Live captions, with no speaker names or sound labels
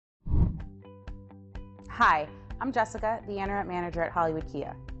Hi, I'm Jessica, the Internet Manager at Hollywood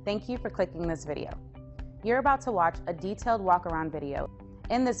Kia. Thank you for clicking this video. You're about to watch a detailed walk-around video.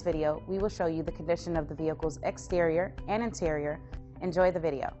 In this video, we will show you the condition of the vehicle's exterior and interior. Enjoy the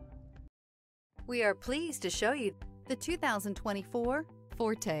video. We are pleased to show you the 2024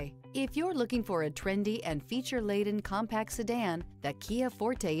 Forte. If you're looking for a trendy and feature-laden compact sedan, the Kia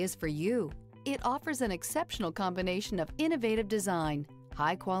Forte is for you. It offers an exceptional combination of innovative design,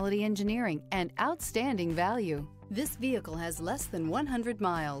 high-quality engineering, and outstanding value. This vehicle has less than 100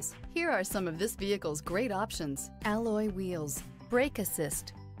 miles. Here are some of this vehicle's great options: alloy wheels, brake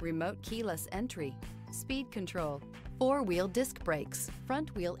assist, remote keyless entry, speed control, four-wheel disc brakes,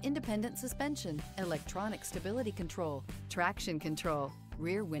 front-wheel independent suspension, electronic stability control, traction control,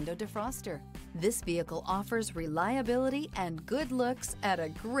 rear window defroster. This vehicle offers reliability and good looks at a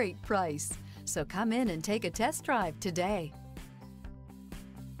great price. So come in and take a test drive today.